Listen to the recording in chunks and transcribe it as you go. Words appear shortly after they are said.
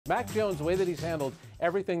Mac Jones, the way that he's handled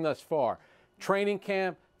everything thus far, training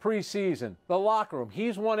camp, preseason, the locker room,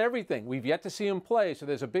 he's won everything. We've yet to see him play, so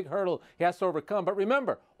there's a big hurdle he has to overcome. But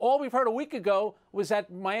remember, all we've heard a week ago was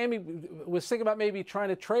that Miami was thinking about maybe trying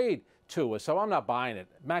to trade Tua, so I'm not buying it.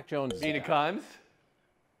 Mac Jones. Nina Kimes?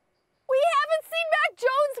 We haven't seen Mac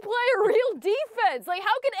Jones play a real defense. Like,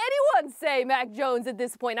 how can anyone say Mac Jones at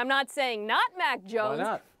this point? I'm not saying not Mac Jones. Why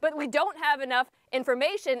not? But we don't have enough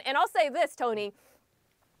information. And I'll say this, Tony,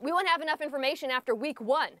 we won't have enough information after week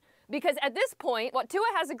 1. Because at this point, Tua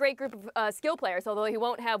has a great group of skill players, although he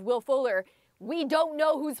won't have Will Fuller. We don't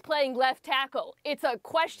know who's playing left tackle. It's a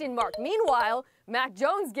question mark. Meanwhile, Mac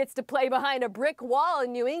Jones gets to play behind a brick wall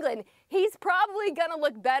in New England. He's probably going to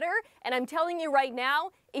look better, and I'm telling you right now,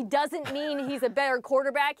 it doesn't mean he's a better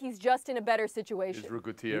quarterback. He's just in a better situation. Is Drew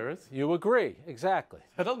Gutierrez? You agree, exactly.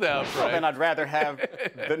 Settle down, Frank. Well, then I'd rather have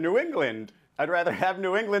I'd rather have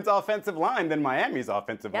New England's offensive line than Miami's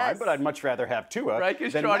offensive line, but I'd much rather have Tua Frank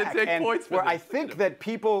is than trying Mac. to take points for where this. I think that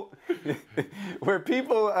people,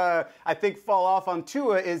 I think fall off on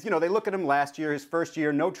Tua is, they look at him last year, his first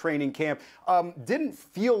year, no training camp, didn't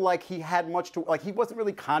feel like he had much to, like he wasn't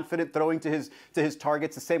really confident throwing to his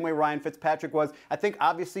targets the same way Ryan Fitzpatrick was. I think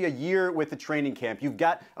obviously a year with the training camp, you've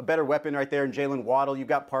got a better weapon right there in Jalen Waddle. You've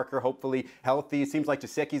got Parker hopefully healthy. It seems like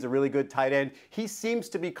Gesicki's a really good tight end. He seems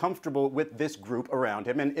to be comfortable with this group around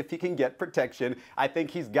him, and if he can get protection, I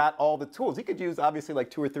think he's got all the tools. He could use obviously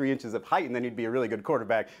like 2 or 3 inches of height, and then he'd be a really good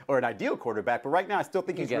quarterback or an ideal quarterback. But right now, I still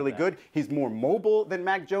think he's really good. He's more mobile than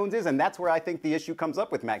Mac Jones is, and that's where I think the issue comes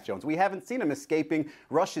up with Mac Jones. We haven't seen him escaping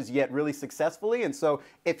rushes yet really successfully, and so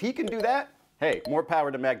if he can do that, hey, more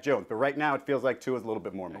power to Mac Jones. But right now, it feels like Tua's a little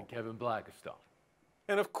bit more mobile. Kevin Blackistone.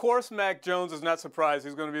 And of course, Mac Jones is not surprised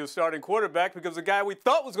he's going to be the starting quarterback because the guy we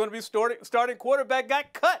thought was going to be starting quarterback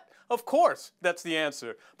got cut. Of course, that's the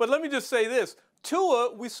answer. But let me just say this.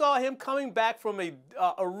 Tua, we saw him coming back from a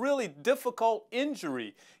really difficult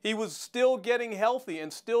injury. He was still getting healthy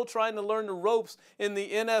and still trying to learn the ropes in the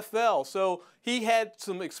NFL. So he had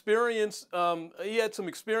some experience. Has some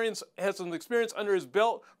experience under his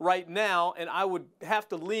belt right now, and I would have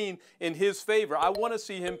to lean in his favor. I want to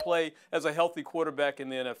see him play as a healthy quarterback in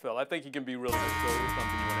the NFL. I think he can be really good. Something you want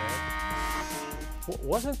to add?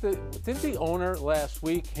 Didn't the owner last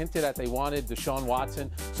week hinted that they wanted Deshaun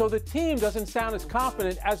Watson? So the team doesn't sound as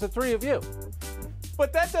confident as the three of you.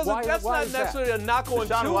 But that doesn't. That's not necessarily a knock on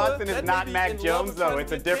Tua. Deshaun Watson is not Mac Jones, though.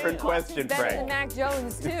 It's a different question, He's better Frank. than Mac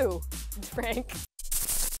Jones too, Frank.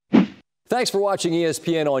 Thanks for watching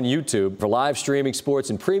ESPN on YouTube. For live streaming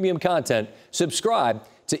sports and premium content, subscribe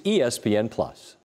to ESPN+.